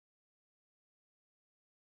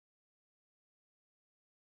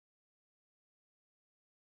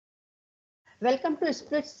Welcome to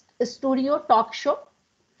Spiritz Studio Talk Show.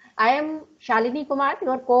 I am Shalini Kumar,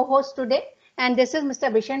 your co-host today, and this is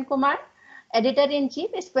Mr. Bishan Kumar,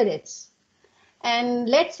 Editor-in-Chief, Spiritz. And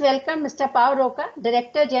let's welcome Mr. Roca,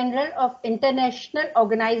 Director General of International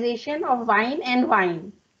Organization of Wine and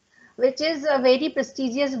Wine, which is a very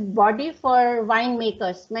prestigious body for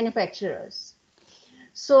winemakers, manufacturers.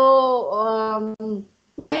 So,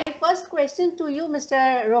 my first question to you,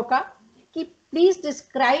 Mr. Roca, please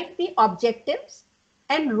describe the objectives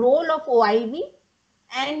and role of OIV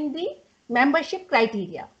and the membership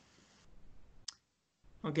criteria.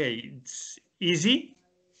 Okay, it's easy.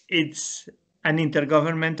 It's an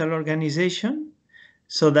intergovernmental organization.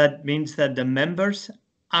 So that means that the members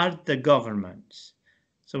are the governments.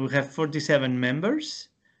 So we have 47 members.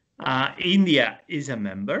 India is a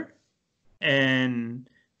member, and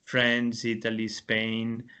France, Italy,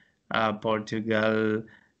 Spain, Portugal,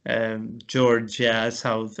 Georgia,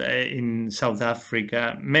 in South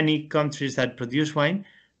Africa, many countries that produce wine,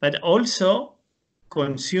 but also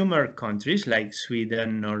consumer countries like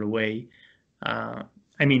Sweden, Norway.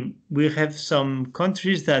 We have some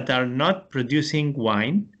countries that are not producing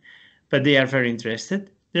wine, but they are very interested.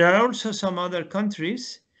 There are also some other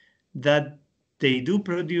countries that they do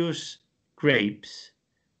produce grapes,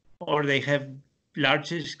 or they have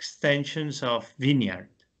large extensions of vineyard,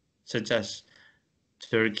 such as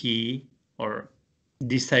Turkey or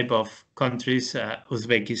this type of countries,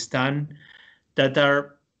 Uzbekistan, that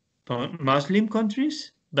are Muslim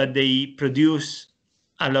countries, but they produce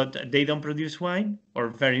a lot. They don't produce wine, or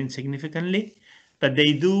very insignificantly, but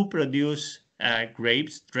they do produce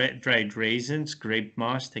grapes, dried raisins, grape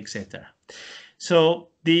must, etc. So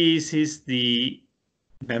this is the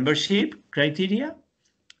membership criteria,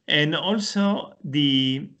 and also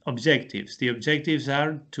the objectives. The objectives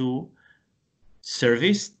are to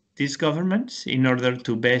service these governments in order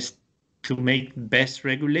to make best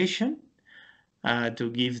regulation, to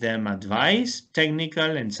give them advice,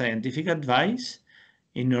 technical and scientific advice,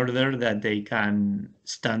 in order that they can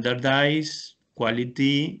standardize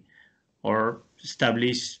quality or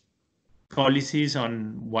establish policies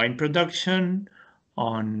on wine production,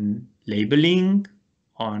 on labeling,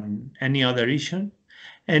 on any other issue.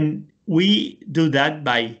 And we do that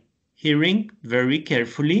by hearing very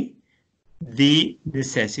carefully the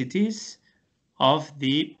necessities of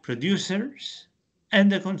the producers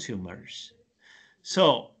and the consumers.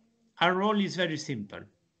 So our role is very simple: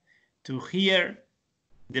 to hear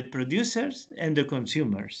the producers and the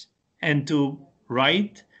consumers, and to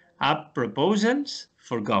write up proposals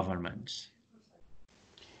for governments.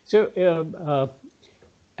 So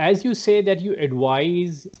as you say that you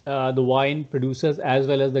advise the wine producers as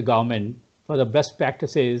well as the government for the best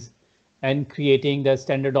practices and creating the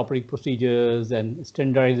standard operating procedures and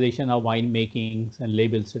standardization of wine makings and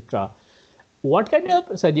labels, etc. What kind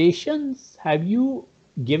of suggestions have you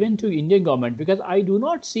given to Indian government? Because I do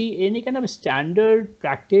not see any kind of standard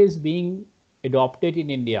practice being adopted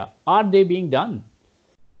in India. Are they being done?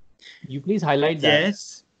 You please highlight that.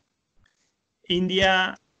 Yes.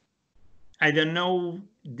 India, I don't know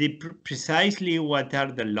precisely what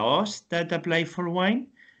are the laws that apply for wine,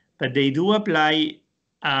 but they do apply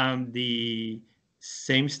the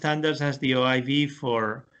same standards as the OIV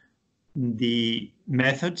for the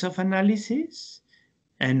methods of analysis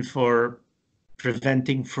and for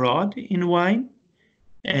preventing fraud in wine.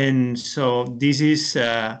 And so this is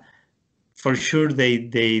for sure they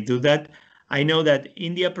do that. I know that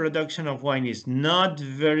India production of wine is not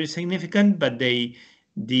very significant, but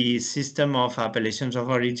the system of appellations of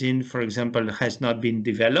origin, for example, has not been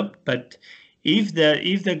developed. But if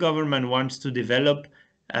the government wants to develop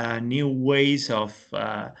new ways of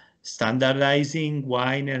standardizing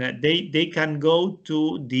wine, and they can go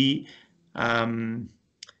to the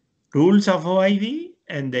rules of OIV,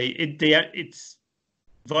 and it's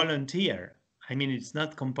volunteer. I mean, it's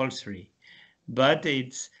not compulsory, but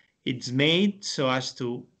it's made so as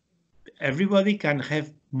to everybody can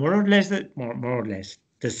have more or less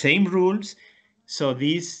the same rules. So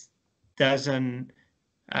this doesn't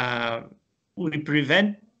we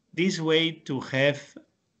prevent this way to have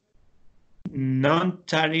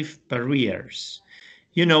non-tariff barriers.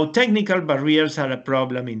 You know, technical barriers are a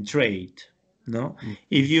problem in trade. No,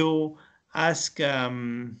 if you ask, if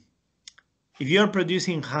you're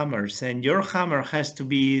producing hammers and your hammer has to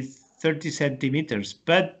be 30 centimeters,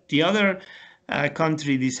 but the other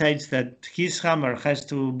country decides that his hammer has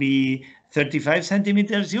to be 35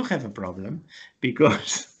 centimeters, you have a problem,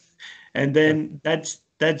 because, and then that's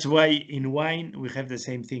why in wine we have the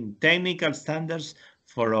same thing: technical standards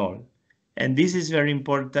for all. And this is very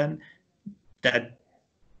important, that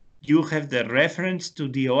you have the reference to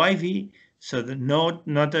the OIV, So that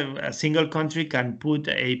not a single country can put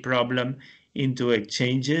a problem into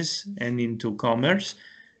exchanges and into commerce,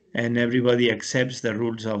 and everybody accepts the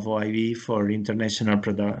rules of OIV for international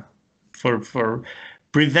product, for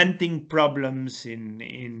preventing problems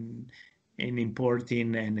in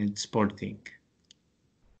importing and exporting.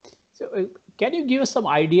 So can you give us some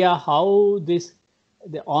idea how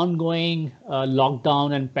the ongoing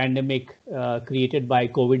lockdown and pandemic created by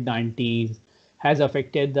COVID-19 has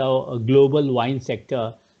affected the global wine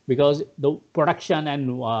sector? Because the production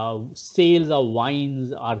and sales of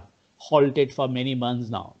wines are halted for many months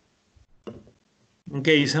now.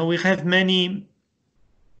 Okay, so we have many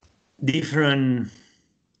different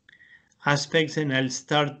aspects, and I'll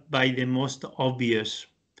start by the most obvious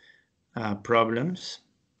problems.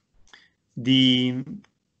 The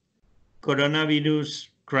coronavirus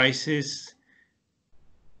crisis,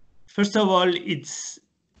 first of all, it's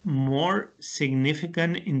more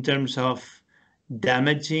significant in terms of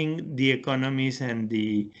damaging the economies and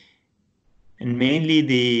mainly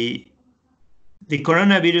the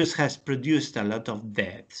coronavirus has produced a lot of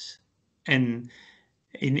deaths, and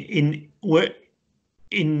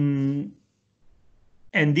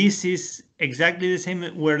and this is exactly the same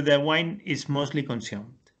where the wine is mostly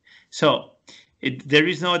consumed. So there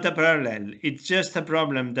is not a parallel. It's just a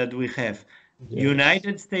problem that we have. Yes.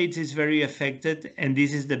 United States is very affected, and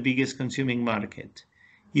this is the biggest consuming market.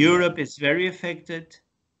 Europe is very affected,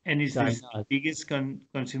 and it's the biggest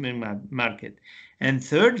consuming market. And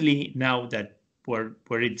thirdly, now that where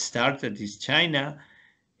it started is China,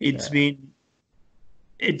 it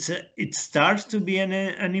starts to be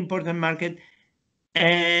an important market,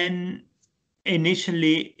 and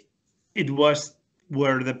initially it was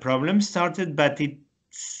where the problem started, but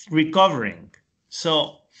it's recovering.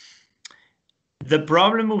 So the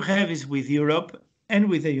problem we have is with Europe and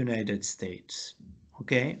with the United States,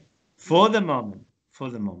 okay? For the moment.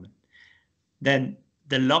 Then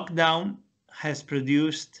the lockdown has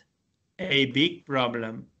produced a big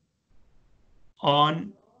problem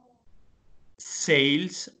on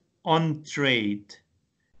sales, on trade.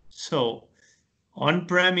 So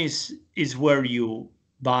on-premise is where you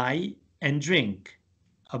buy and drink,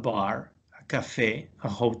 a bar, a cafe, a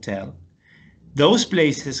hotel. Those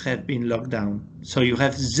places have been locked down, so you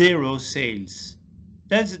have zero sales.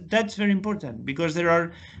 That's very important, because there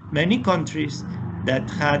are many countries that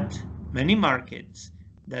had many markets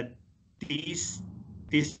that this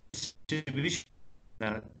distribution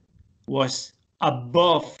was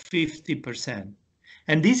above 50%.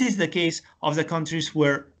 And this is the case of the countries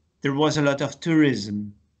where there was a lot of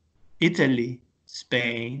tourism. Italy,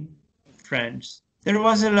 Spain, France. There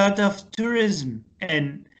was a lot of tourism,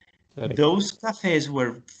 and those cafes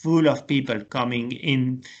were full of people coming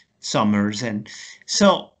in summers. And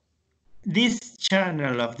so this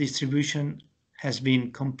channel of distribution has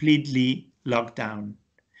been completely locked down.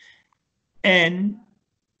 And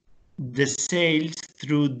the sales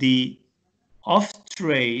through the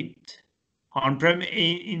off-trade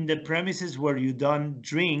in the premises where you don't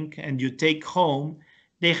drink and you take home,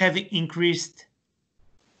 they have increased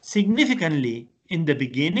significantly in the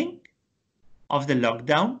beginning of the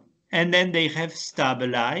lockdown, and then they have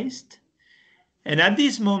stabilized. And at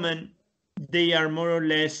this moment, they are more or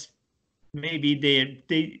less, maybe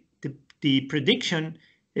the prediction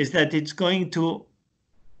is that it's going to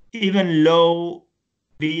even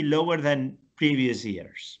be lower than previous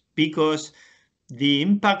years, because the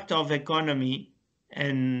impact of economy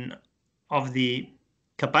and of the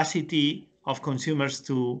capacity of consumers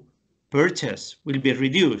to purchase will be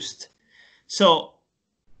reduced. So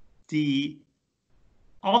the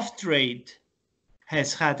off-trade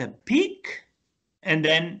has had a peak and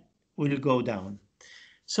then will go down.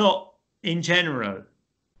 So in general,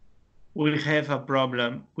 we'll have a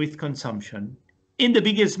problem with consumption in the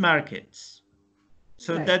biggest markets.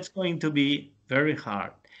 So that's going to be very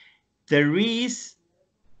hard. There is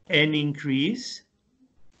an increase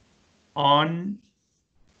on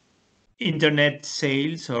internet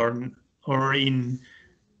sales or in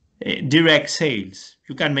direct sales.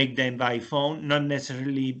 You can make them by phone, not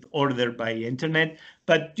necessarily order by internet,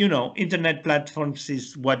 but internet platforms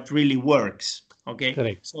is what really works. Okay.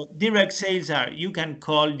 Correct. So direct sales you can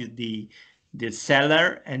call the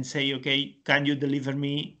seller and say, okay, can you deliver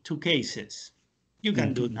me 2 cases? You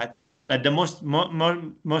can do that. But the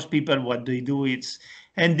most people, what they do is,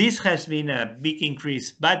 and this has been a big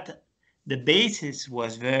increase, but the basis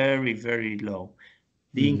was very, very low.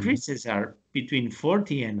 The increases are between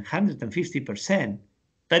 40 and 150%.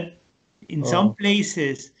 But in some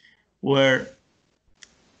places where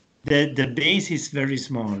the base is very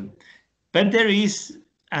small, but there is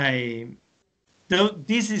So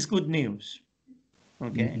this is good news.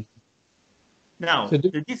 Okay. Now, So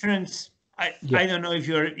the difference, I don't know if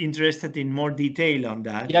you're interested in more detail on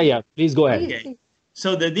that. Yeah, please go ahead. Please, please.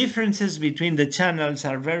 So the differences between the channels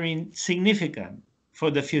are very significant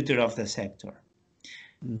for the future of the sector.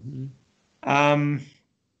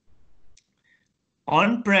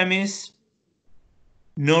 On-premise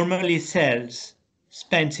normally sells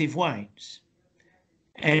expensive wines,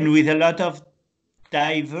 and with a lot of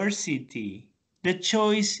diversity, the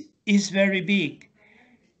choice is very big.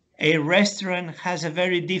 A restaurant has a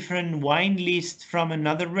very different wine list from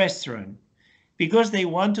another restaurant because they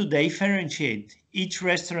want to differentiate. Each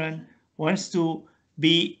restaurant wants to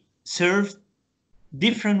be served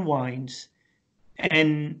different wines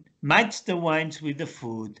and match the wines with the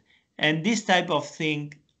food. And this type of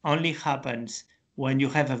thing only happens when you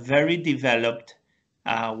have a very developed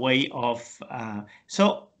way of.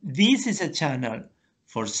 So this is a channel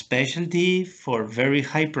for specialty, for very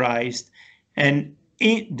high priced, and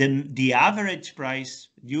the average price.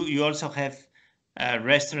 You also have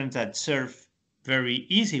restaurants that serve very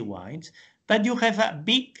easy wines, but you have a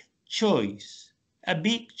big choice. A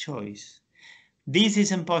big choice. This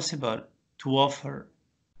is impossible to offer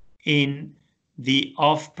in the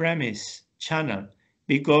off-premise channel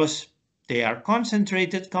because they are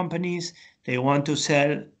concentrated companies. They want to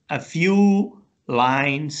sell a few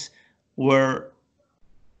lines where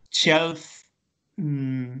shelf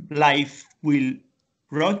life will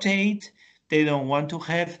rotate. They don't want to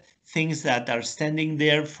have things that are standing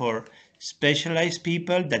there for specialized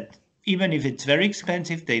people that even if it's very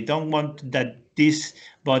expensive, they don't want that this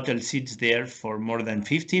bottle sits there for more than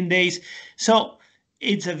 15 days. So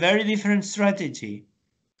it's a very different strategy.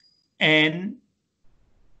 And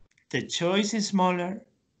the choice is smaller.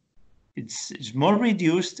 It's more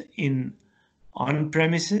reduced in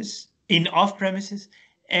on-premises, in off-premises,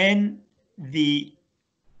 and the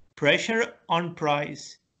pressure on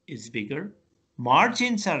price is bigger.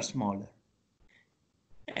 Margins are smaller.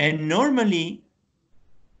 And normally,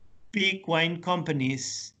 big wine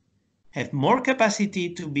companies have more capacity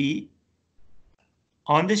to be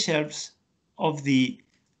on the shelves of the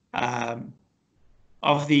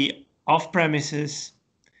off-premises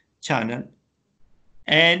channel,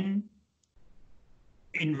 and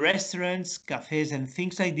in restaurants, cafes, and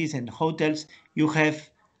things like this, and hotels, you have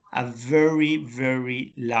a very,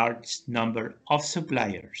 very large number of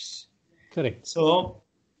suppliers. Correct. So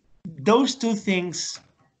those two things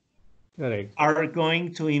Correct. are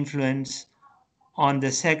going to influence on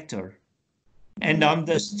the sector and on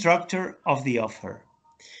the structure of the offer.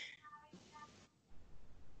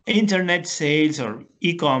 Internet sales or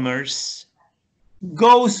e-commerce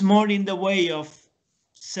goes more in the way of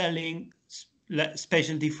selling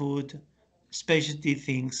specialty food, specialty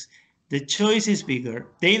things. The choice is bigger.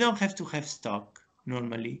 They don't have to have stock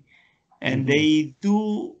normally, and they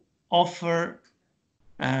do offer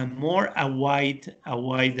a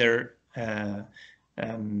wider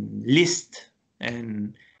list,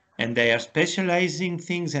 and they are specializing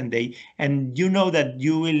things, and you know that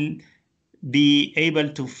you will be able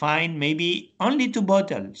to find maybe only 2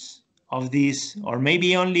 bottles of this, or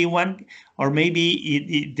maybe only one, or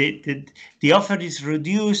maybe the offer is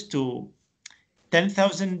reduced to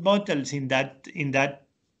 10,000 bottles in that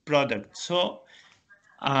product. So,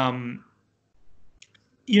 as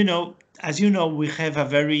you know, we have a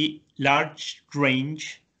very large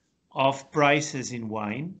range of prices in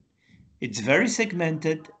wine. It's very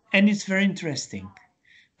segmented and it's very interesting.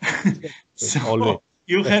 So Always.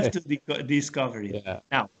 you have to discover it. Yeah.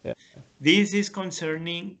 Now, Yeah. this is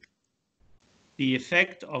concerning the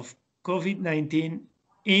effect of COVID-19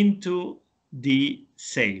 into the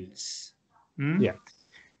sales. Yeah.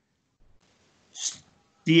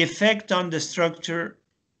 The effect on the structure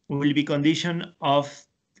will be conditioned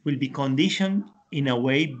in a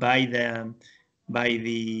way by the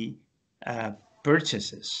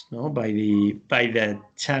purchases, by the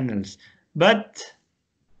channels, but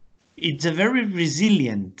it's a very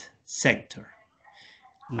resilient sector.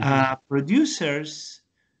 Producers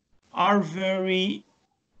are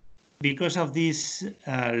because of this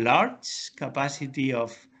large capacity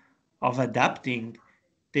of adapting,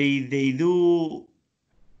 they do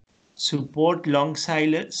support long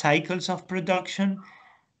cycles of production,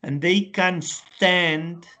 and they can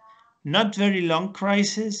stand not very long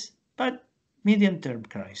crises, but medium-term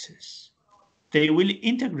crisis. They will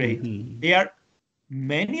integrate.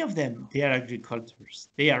 Many of them, they are agricultors,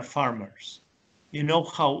 they are farmers. You know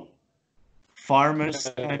how farmers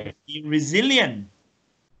can be resilient.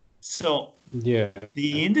 So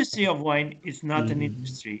the industry of wine is not an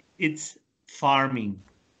industry, it's farming.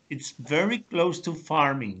 It's very close to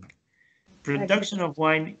farming. production of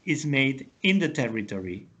wine is made in the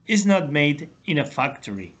territory. It's not made in a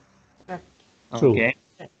factory. True. Okay.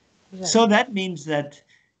 Right. So that means that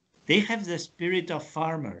they have the spirit of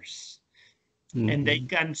farmers, and they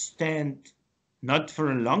can stand not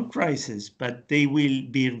for a long crisis, but they will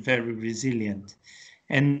be very resilient.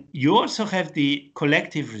 And you also have the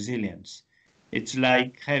collective resilience. It's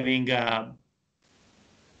like having a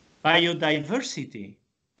biodiversity.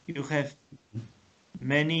 You have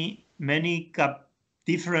many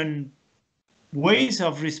different ways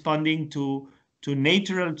of responding to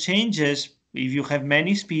natural changes. If you have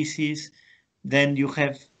many species, then you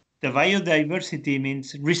have the biodiversity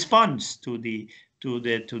means response to the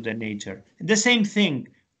nature. The same thing,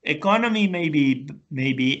 economy may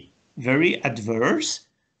be very adverse,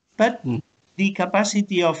 but the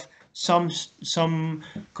capacity of some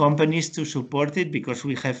companies to support it, because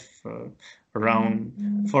we have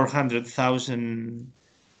around 400,000,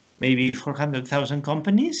 maybe 400,000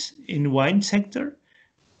 companies in wine sector,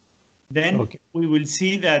 then we will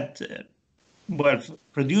see that, well,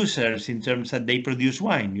 producers, in terms that they produce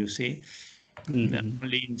wine, you see.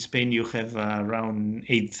 Only in Spain you have around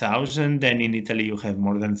 8,000, then in Italy you have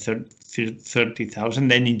more than 30,000,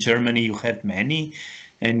 then in Germany you have many,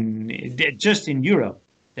 and just in Europe,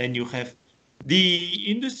 then you have the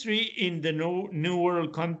industry in the new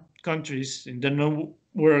world countries, in the new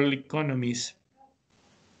world economies,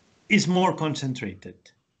 is more concentrated.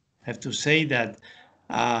 I have to say that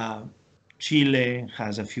Chile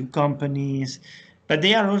has a few companies, but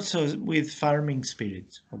they are also with farming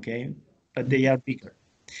spirits, okay? But they are bigger.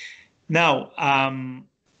 Now,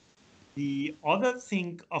 the other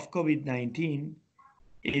thing of COVID-19,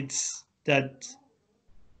 it's that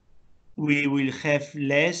we will have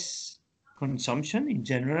less consumption in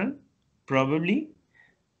general, probably.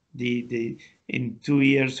 In 2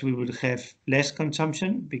 years, we will have less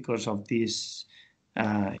consumption because of this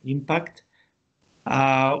impact.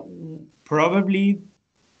 Probably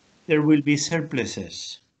there will be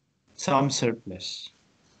surpluses, some surplus.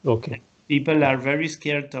 Okay. People are very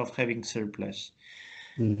scared of having surplus.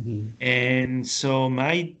 And so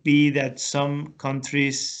might be that some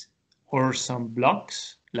countries or some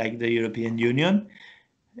blocks, like the European Union,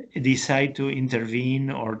 decide to intervene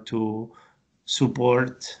or to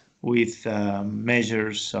support with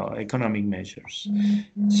measures, economic measures.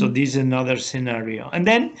 So this is another scenario. And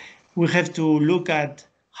then we have to look at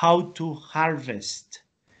how to harvest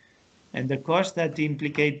and the costs that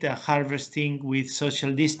implicate the harvesting with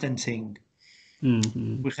social distancing.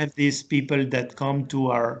 We have these people that come to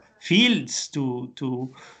our fields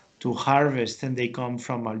to harvest, and they come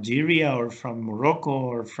from Algeria or from Morocco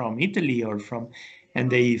or from Italy and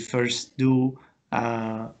they first do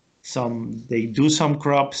some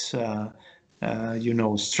crops,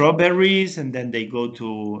 strawberries, and then they go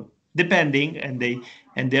to, depending,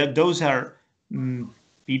 and those are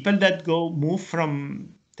people that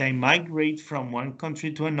they migrate from one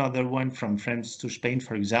country to another one, from France to Spain,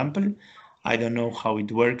 for example. I don't know how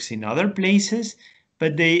it works in other places,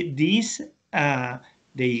 but they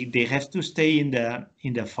have to stay in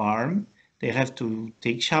the farm. They have to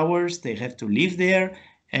take showers. They have to live there,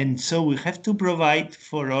 and so we have to provide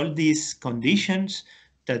for all these conditions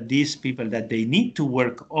that these people that they need to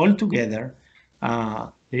work all together.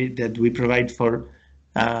 That we provide for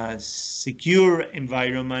a secure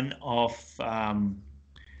environment of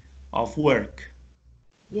work.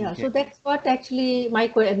 Yeah, okay. So that's what actually my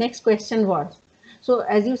next question was. So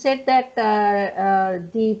as you said that the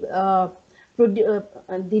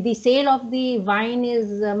sale of the wine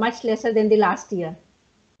is much lesser than the last year.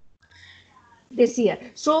 This year.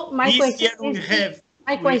 So my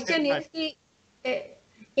question is,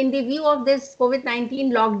 in the view of this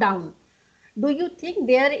COVID-19 lockdown, do you think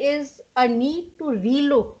there is a need to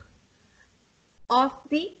relook of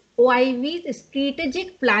the OIV's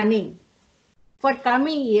strategic planning for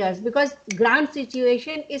coming years, because ground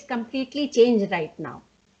situation is completely changed right now?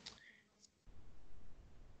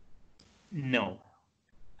 No,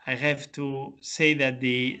 I have to say that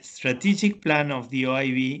the strategic plan of the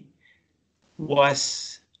OIV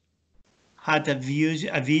had a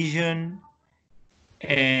vision,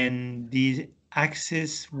 and the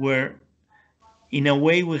axes were, in a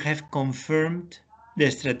way, we have confirmed the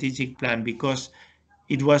strategic plan, because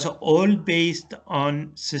it was all based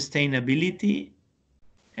on sustainability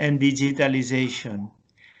and digitalization.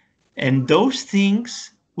 And those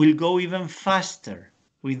things will go even faster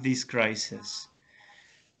with this crisis,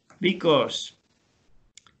 because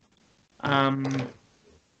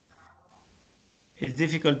it's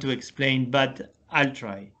difficult to explain, but I'll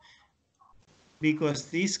try. Because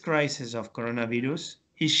this crisis of coronavirus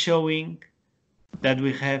is showing that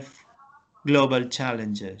we have global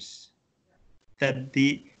challenges. That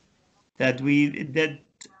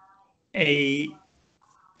a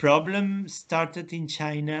problem started in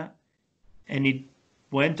China and it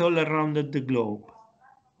went all around the globe.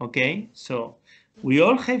 Okay, so we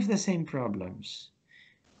all have the same problems.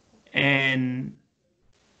 And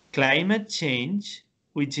climate change,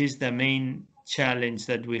 which is the main challenge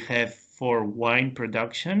that we have for wine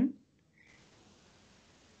production,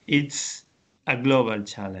 it's a global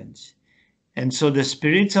challenge. And so the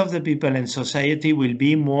spirits of the people and society will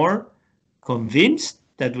be more convinced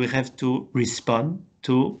that we have to respond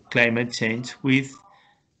to climate change with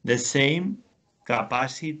the same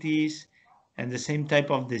capacities and the same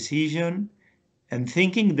type of decision, and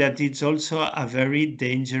thinking that it's also a very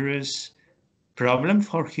dangerous problem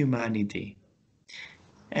for humanity.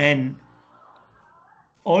 And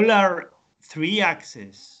all our 3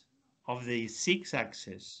 axes of the 6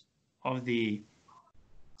 axes of the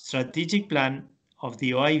strategic plan of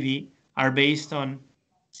the OIV are based on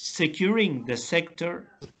securing the sector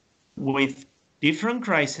with different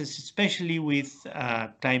crises, especially with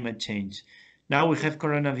climate change. Now we have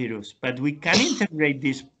coronavirus, but we can integrate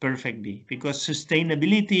this perfectly because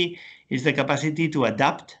sustainability is the capacity to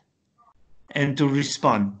adapt and to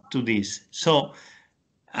respond to this. So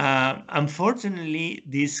unfortunately,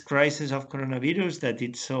 this crisis of coronavirus, that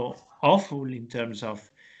it's so awful in terms of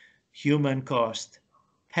human cost,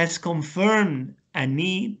 has confirmed a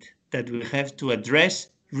need that we have to address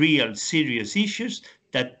real serious issues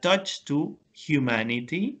that touch to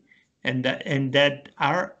humanity and that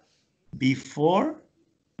are before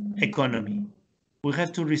economy. We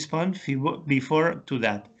have to respond before to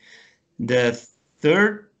that. The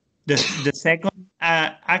second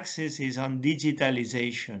axis is on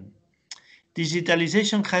digitalization.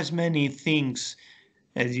 Digitalization has many things,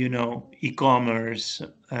 as you know, e-commerce,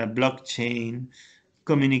 blockchain,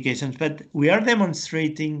 communications, but we are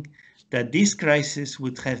demonstrating that this crisis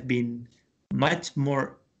would have been much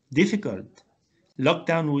more difficult.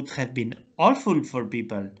 Lockdown would have been awful for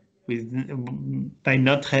people by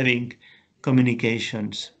not having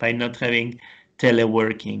communications, by not having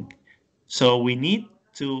teleworking. So we need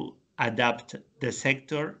to adapt the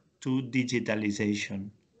sector to digitalization.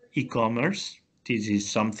 E-commerce, this is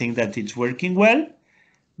something that is working well,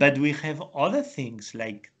 but we have other things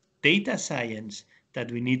like data science that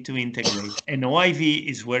we need to integrate. And OIV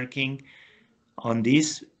is working on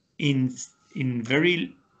this in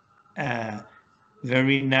very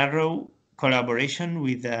narrow collaboration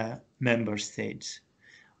with the member states.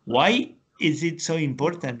 Why is it so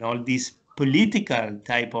important, all these political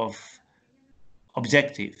type of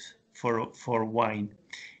objectives for wine?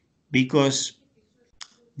 Because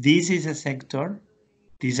this is a sector,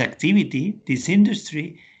 this activity, this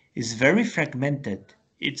industry is very fragmented.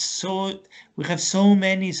 We have so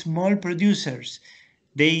many small producers.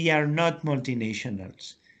 They are not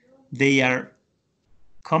multinationals. They are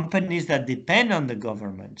companies that depend on the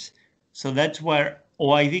governments. So that's where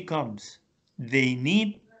OIV comes. They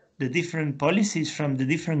need the different policies from the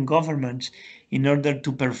different governments in order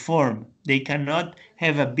to perform. They cannot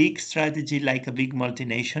have a big strategy like a big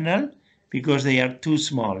multinational because they are too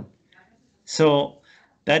small. So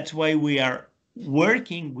that's why we are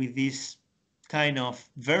working with these kind of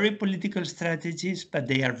very political strategies, but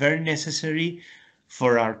they are very necessary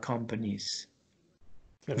for our companies.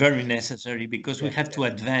 Very necessary because we have to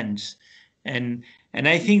advance. And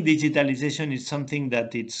I think digitalization is something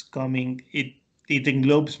that it's coming, it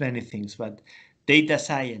englobes many things, but data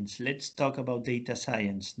science, let's talk about data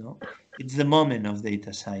science, no? It's the moment of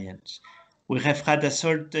data science. We have had a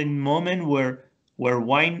certain moment where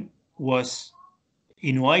wine was,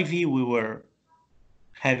 in OIV, we were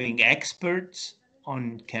having experts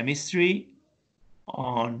on chemistry,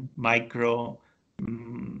 on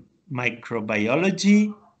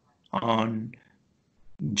microbiology, on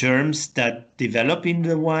germs that develop in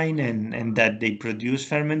the wine and that they produce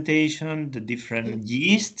fermentation, the different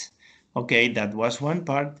yeast. Okay, that was one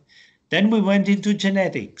part. Then we went into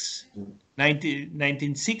genetics.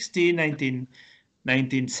 1960,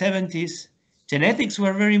 1970s. Genetics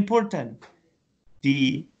were very important.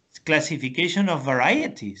 The classification of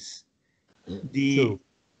varieties, the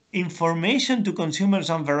information to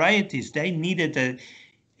consumers on varieties, they needed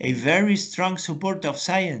a very strong support of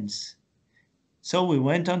science. So we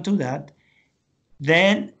went on to that.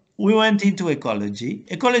 Then we went into ecology.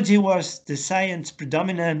 Ecology was the science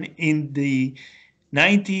predominant in the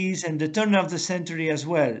 90s and the turn of the century as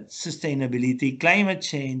well. Sustainability, climate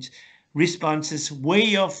change, responses,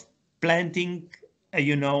 way of planting,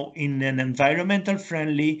 in an environmental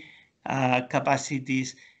friendly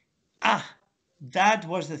capacities. That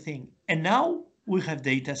was the thing. And now we have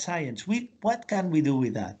data science. What can we do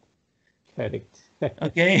with that? Correct.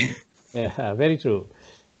 Okay. Yeah, very true.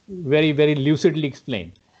 Very, very lucidly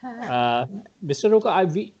explained. Mr. Roca,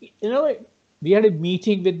 we had a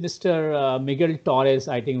meeting with Mr. Miguel Torres,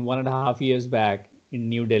 I think 1.5 years back in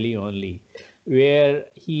New Delhi only, where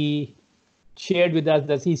he shared with us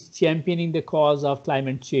that he's championing the cause of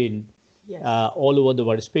climate change Yes. all over the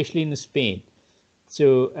world, especially in Spain.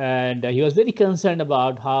 So, and he was very concerned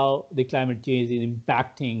about how the climate change is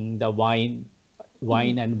impacting the wine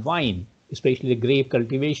and wine, especially the grape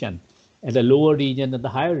cultivation at the lower region and the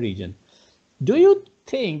higher region. Do you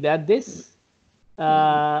think that this,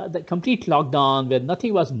 the complete lockdown where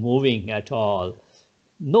nothing was moving at all,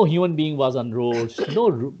 no human being was on roads,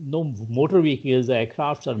 no motor vehicles,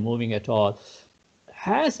 aircrafts are moving at all,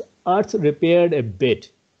 has Earth repaired a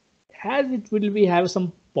bit? Will we have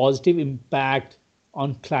some positive impact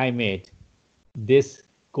on climate? This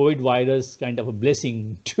COVID virus kind of a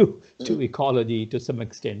blessing to ecology to some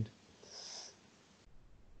extent.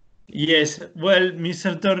 Yes, well,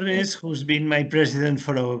 Mr. Torres, who's been my president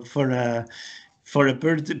for a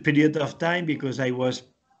period of time, because I was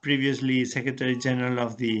previously Secretary General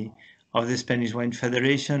of the Spanish Wine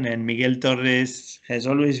Federation, and Miguel Torres has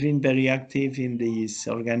always been very active in this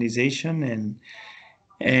organization, and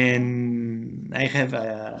I have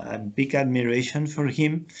a big admiration for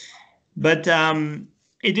him. But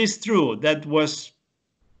it is true that was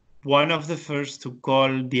one of the first to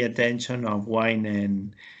call the attention of wine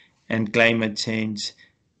and climate change.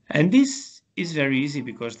 And this is very easy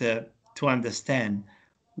because to understand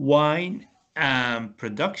wine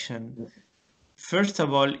production, first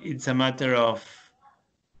of all, it's a matter of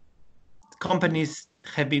companies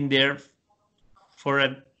have been there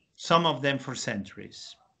for some of them for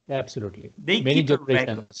centuries. Absolutely. They Many keep a record.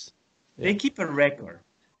 generations. They keep a record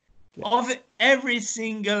of every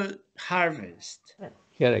single harvest.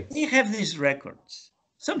 Correct. They have these records.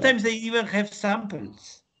 Sometimes they even have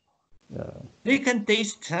samples. They can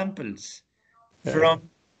taste samples from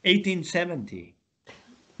 1870.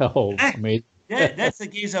 Oh, amazing. That's the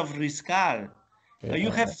case of Riscal.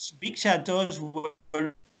 You have big chateaus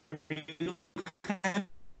where you have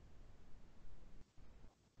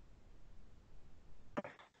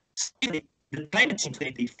the climate change,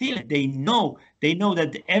 they feel it, they know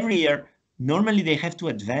that every year, normally they have to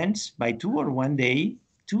advance by 2 or 1 day,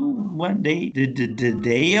 the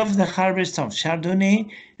day of the harvest of Chardonnay,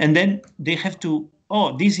 and then they have to,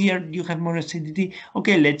 this year you have more acidity.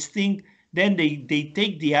 Okay, let's think. Then they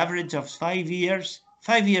take the average of 5 years.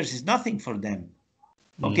 5 years is nothing for them,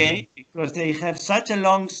 okay, because they have such a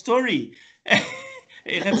long story.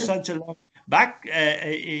 They have such a long back.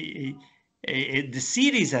 The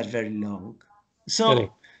series are very long,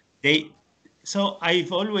 so So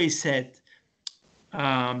I've always said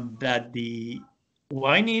that the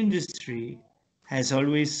wine industry has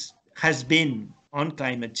been on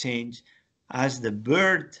climate change as the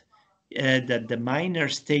bird that the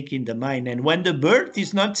miners take in the mine, and when the bird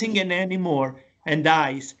is not singing anymore and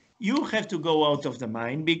dies, you have to go out of the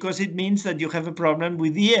mine because it means that you have a problem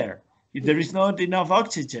with the air. There is not enough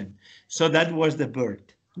oxygen. So that was the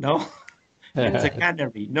bird, no? It's a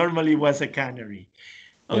cannery. Normally was a cannery.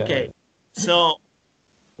 Okay, so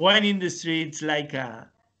wine industry, it's like a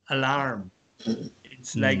alarm.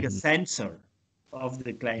 It's like a sensor of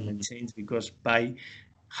the climate change, because by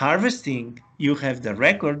harvesting, you have the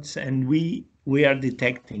records, and we are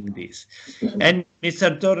detecting this. And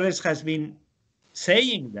Mr. Torres has been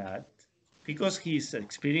saying that because his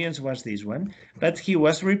experience was this one, but he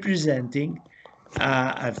was representing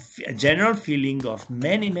a general feeling of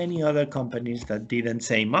many other companies that didn't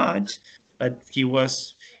say much, but he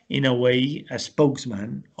was in a way a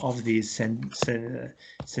spokesman of this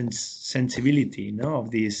sensibility,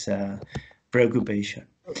 of this preoccupation.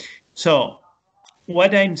 So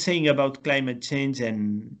what I'm saying about climate change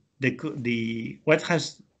and what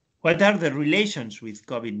are the relations with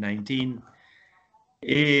COVID-19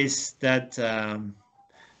 is that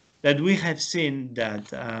that we have seen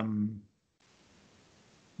that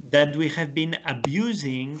that we have been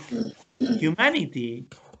abusing, humanity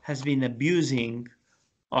has been abusing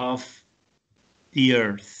of the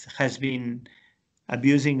earth, has been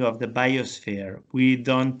abusing of the biosphere. We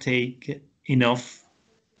don't take enough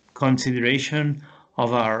consideration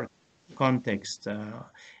of our context,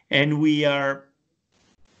 and we are,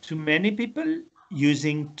 too many people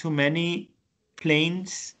using too many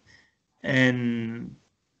planes and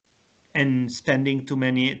spending too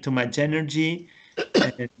much energy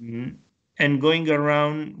and going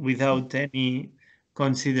around without any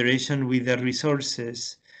consideration with the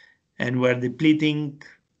resources, and we're depleting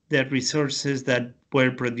the resources that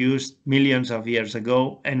were produced millions of years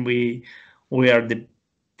ago, and we are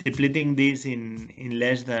depleting this in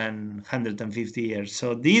less than 150 years.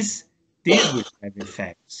 So this will have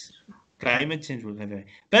effects. Climate change will have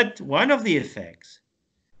effects. But one of the effects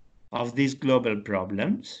of these global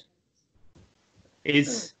problems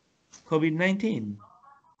is COVID-19.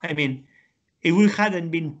 I mean, if we hadn't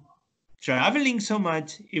been traveling so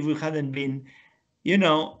much, if we hadn't been,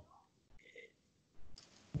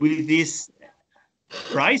 with these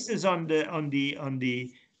prices of the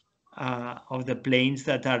planes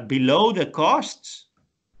that are below the costs,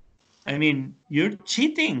 I mean, you're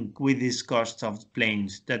cheating with these costs of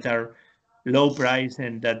planes that are low price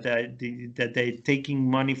and that they're taking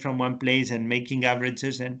money from one place and making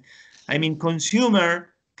averages. And I mean,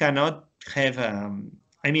 consumer cannot have,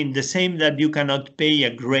 the same that you cannot pay a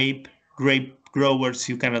grape growers,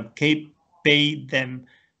 you cannot pay them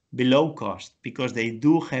below cost, because they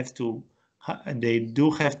do have to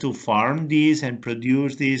farm this and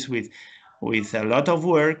produce this with a lot of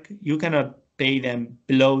work. You cannot pay them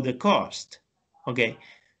below the cost. Okay,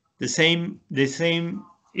 the same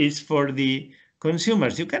is for the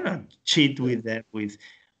consumers. You cannot cheat with them.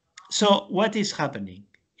 So what is happening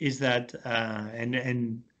is that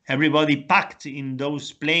and everybody packed in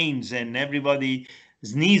those planes and everybody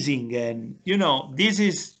sneezing, and this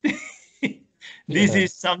is this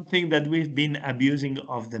is something that we've been abusing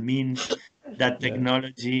of the means that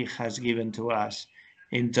technology has given to us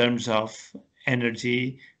in terms of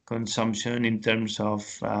energy consumption, in terms of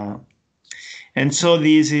and so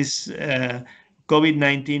this is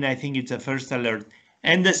COVID-19. I think it's a first alert,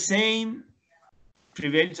 and the same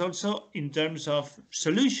prevails also in terms of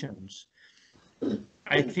solutions.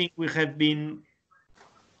 I think we have been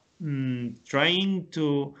trying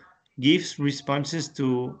to give responses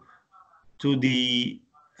to the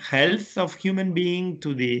health of human being,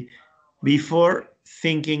 before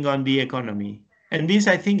thinking on the economy, and this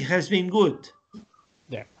I think has been good.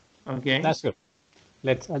 Yeah. Okay. That's good.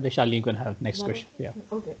 Let's the Shalini can have next question. Yeah.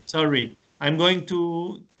 Okay. Sorry, I'm going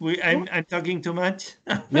to. I'm talking too much.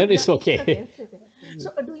 No, it's okay. It's okay.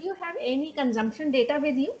 So, do you have any consumption data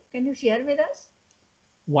with you? Can you share with us?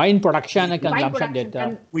 Wine production and Wine consumption production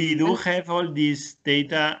data. We do have all this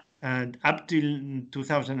data up till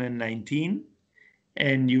 2019,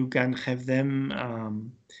 and you can have them.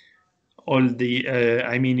 All the.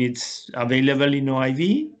 It's available in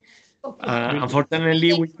OIV. Okay.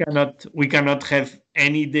 Unfortunately, we cannot have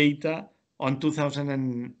any data on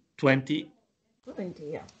 2020 20,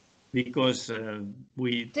 yeah. because Till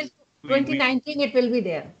 2019 it will be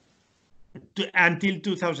there. Until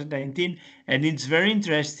 2019, and it's very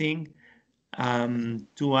interesting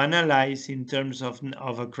to analyze in terms of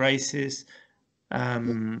a crisis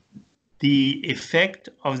the effect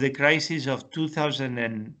of the crisis of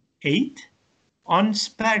 2008 on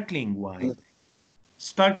sparkling wine.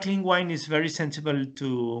 Sparkling wine is very sensitive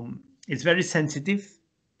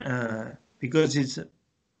because it's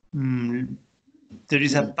there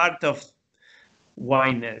is a part of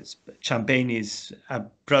wine, champagne is a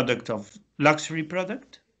product of luxury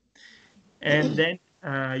product, and then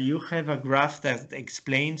you have a graph that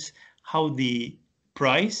explains how the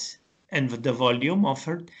price and the volume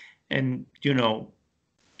offered, and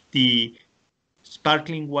the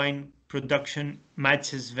sparkling wine production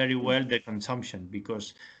matches very well the consumption,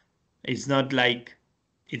 because it's not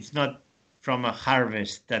from a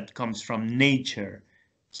harvest that comes from nature.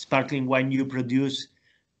 Sparkling wine, you produce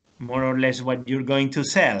more or less what you're going to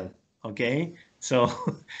sell. Okay, so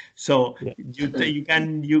you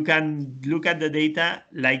can look at the data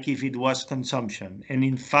like if it was consumption, and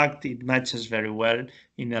in fact it matches very well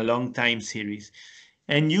in a long time series.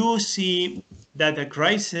 And you see that the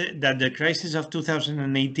crisis of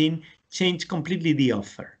 2018 changed completely the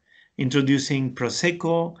offer, introducing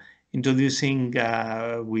Prosecco, introducing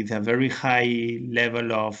with a very high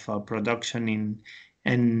level of production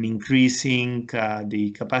and increasing the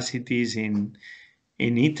capacities in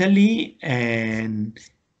Italy and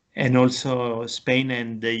also Spain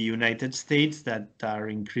and the United States, that are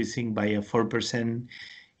increasing by a 4%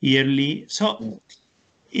 yearly. So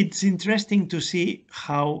it's interesting to see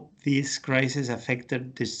how this crisis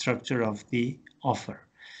affected the structure of the offer.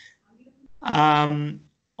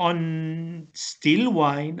 On still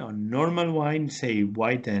wine, on normal wine, say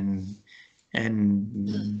white and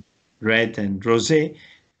red and rosé,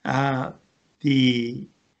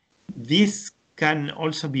 this can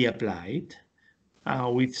also be applied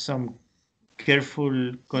with some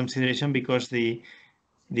careful consideration, because the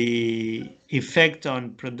effect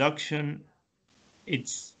on production,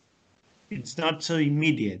 it's it's not so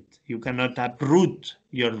immediate. You cannot uproot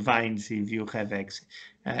your vines if you have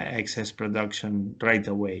excess production right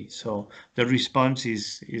away. So the response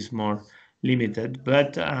is more limited,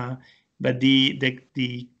 but the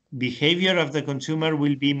behavior of the consumer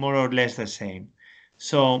will be more or less the same.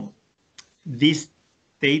 So this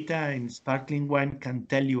data in sparkling wine can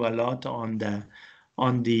tell you a lot on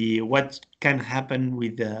the what can happen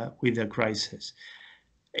with the crisis.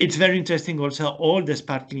 It's very interesting also all the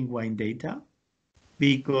sparkling wine data,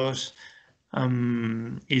 because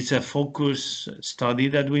it's a focus study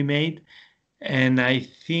that we made, and I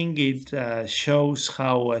think it shows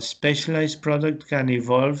how a specialized product can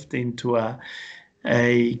evolve into a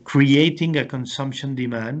creating a consumption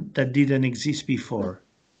demand that didn't exist before.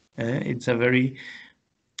 It's a very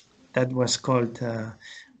that was called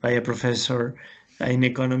by a professor in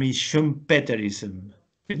economy Schumpeterism.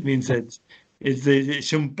 It means that it's the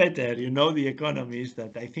Schumpeter, the economist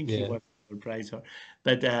that I think he Yeah. was surprised,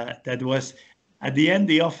 but that was at the end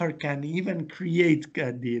the offer can even create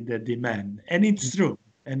the demand, and it's true,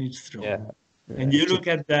 and it's true. Yeah. And you look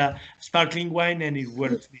at the sparkling wine, and it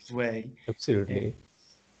works this way. Absolutely.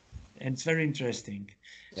 And it's very interesting.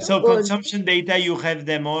 Yeah. So consumption data, you have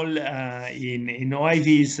them all in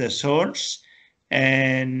OIV is the source,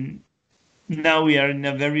 and now we are in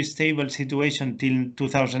a very stable situation till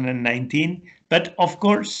 2019. But of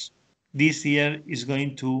course, this year is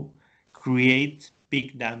going to create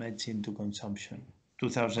big damage into consumption,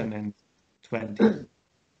 2020.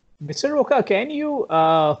 Mr. Roca, can you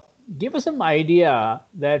give us some idea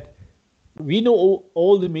that we know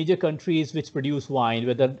all the major countries which produce wine,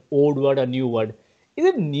 whether old world or new world. Is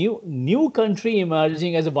it new country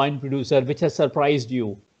emerging as a wine producer which has surprised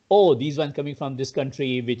you? Oh, these wines coming from this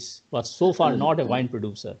country which was so far not a wine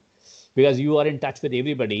producer, because you are in touch with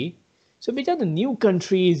everybody. So which are the new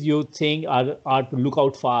countries you think are to look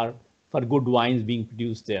out for good wines being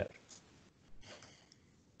produced there?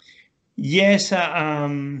 Yes,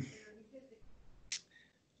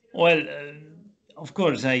 well, of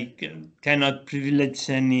course, I cannot privilege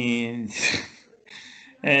any.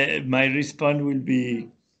 My response will be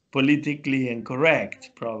politically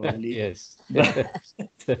incorrect, probably. Yes. But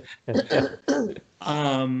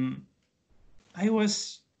I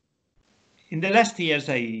was in the last years.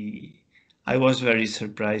 I was very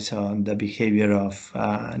surprised on the behavior of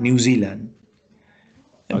New Zealand,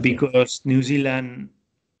 because New Zealand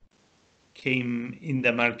came in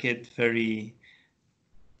the market very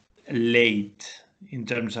late in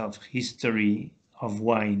terms of history of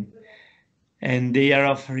wine, and they are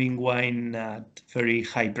offering wine at very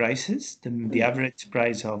high prices. The average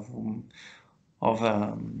price of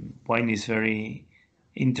wine is very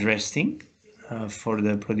interesting for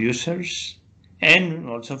the producers and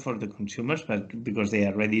also for the consumers, but because they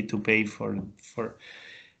are ready to pay for.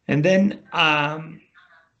 And then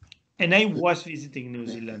and I was visiting New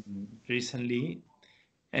Zealand recently,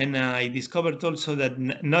 and I discovered also that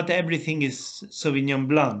not everything is Sauvignon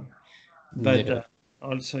Blanc, but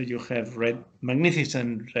also you have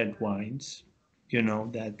magnificent red wines. You know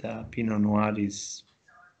that Pinot Noir is,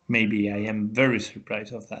 maybe I am very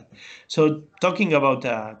surprised of that. So talking about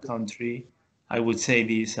a country, I would say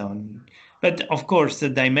this on, but of course the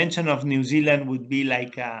dimension of New Zealand would be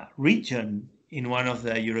like a region in one of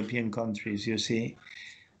the European countries, you see.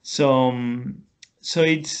 So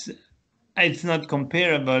it's not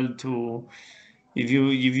comparable to if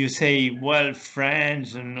you say, well,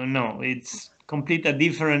 France, no, it's a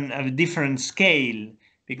different scale,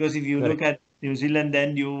 because if you look at New Zealand,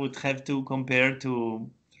 then you would have to compare to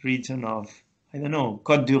region of, I don't know,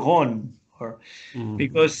 Côte d'Ivoire, or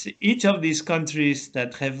because each of these countries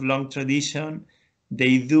that have long tradition,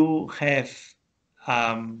 they do have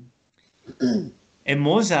a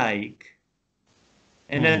mosaic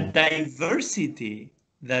and a diversity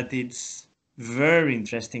that it's very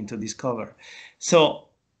interesting to discover. So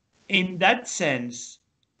in that sense,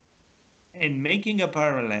 and making a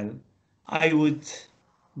parallel, I would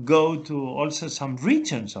go to also some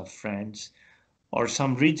regions of France, or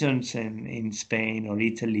some regions in Spain or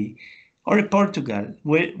Italy or Portugal,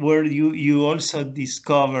 where you also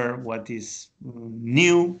discover what is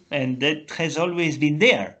new and that has always been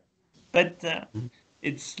there. But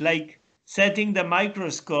it's like setting the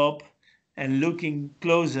microscope and looking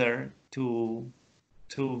closer to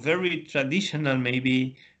very traditional,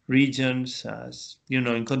 maybe, regions, as in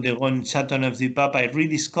Côte d'Ivoire, Châteauneuf-du-Pape. I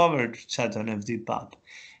rediscovered Châteauneuf-du-Pape,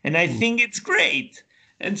 and I think it's great.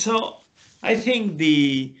 And so I think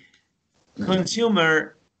the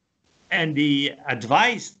consumer and the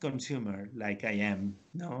advised consumer, like I am,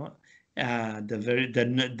 the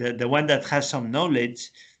one that has some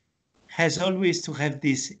knowledge, has always to have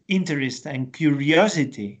this interest and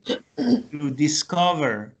curiosity to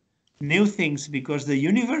discover new things, because the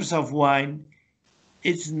universe of wine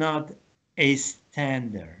is not a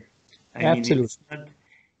standard. I mean, Absolutely. it's not,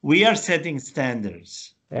 we are setting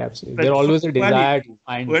standards. Absolutely. But There's for always a desire to quality,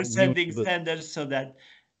 find we're new setting labels. standards so that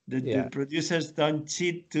the Yeah. producers don't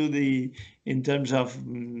cheat in terms of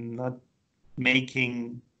not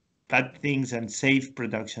making bad things and safe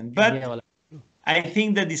production. But Yeah, well, I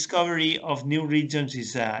think the discovery of new regions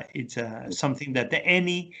is something that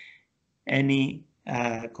any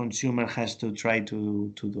consumer has to try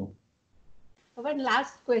to do. One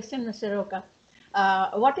last question, Mr. Roca.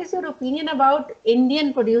 What is your opinion about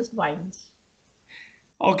Indian produced wines?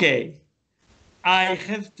 Okay, I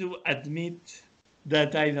have to admit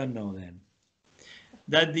that I don't know them.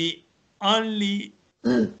 That the only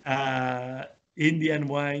Indian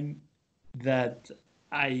wine that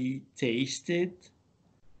I tasted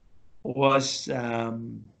was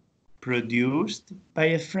produced by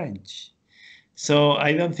a French. So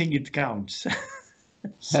I don't think it counts.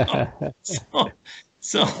 so okay.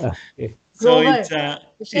 Grover. it's Michel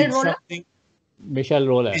it's Rolla? something. Michel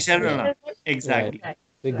Rolla. Michel Yeah. Roland, exactly. Right.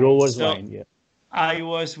 The Right. Grover's So wine. Yeah. I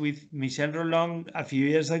was with Michel Roland a few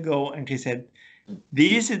years ago, and he said,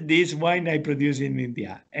 "This wine I produced in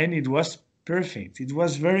India," and it was perfect. It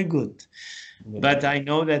was very good. Yeah. But I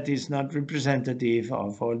know that it's not representative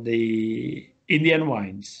of all the Indian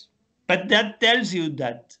wines. But that tells you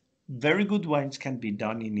that very good wines can be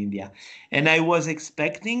done in India. And I was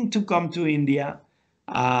expecting to come to India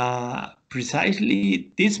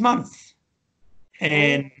precisely this month.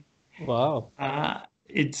 And Wow.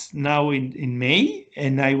 it's now in May,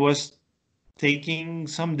 and I was taking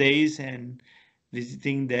some days and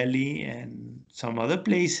visiting Delhi and some other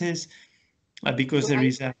places because there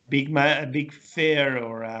is a big fair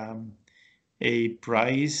or a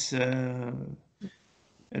prize.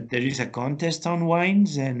 There is a contest on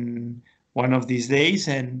wines, and one of these days,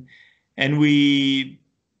 and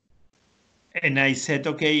I said,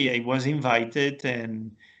 okay, I was invited,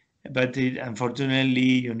 but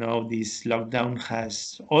unfortunately, this lockdown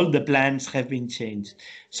has, all the plans have been changed.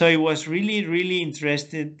 So I was really, really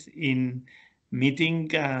interested in meeting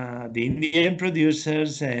the Indian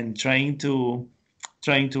producers and trying to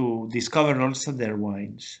discover also their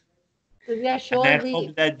wines. So we are And sure I we,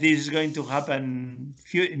 hope that this is going to happen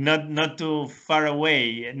not too far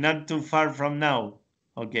away, not too far from now.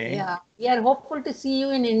 Okay. yeah, we are hopeful to see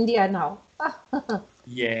you in India now.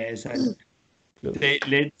 Yes. And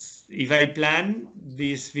if I plan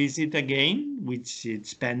this visit again, which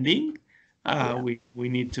it's pending, we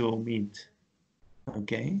need to meet.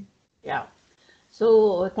 Okay. Yeah.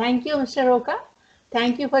 So thank you, Mr. Roca.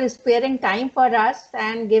 Thank you for sparing time for us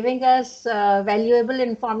and giving us valuable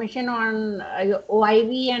information on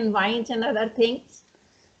OIV and wines and other things.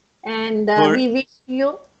 And we wish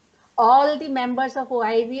you, all the members of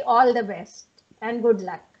OIV, all the best and good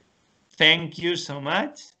luck. Thank you so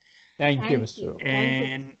much. Thank you, Mr. Roca.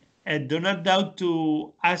 And do not doubt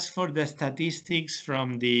to ask for the statistics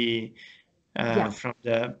from the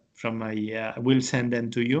from my. I will send them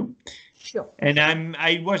to you. Sure. And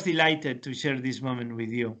I was delighted to share this moment with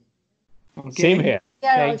you. Okay. Same here.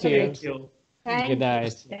 Yeah, Thank also you. grateful. Thank Good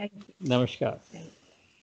night. you. Thank you. Namaskar.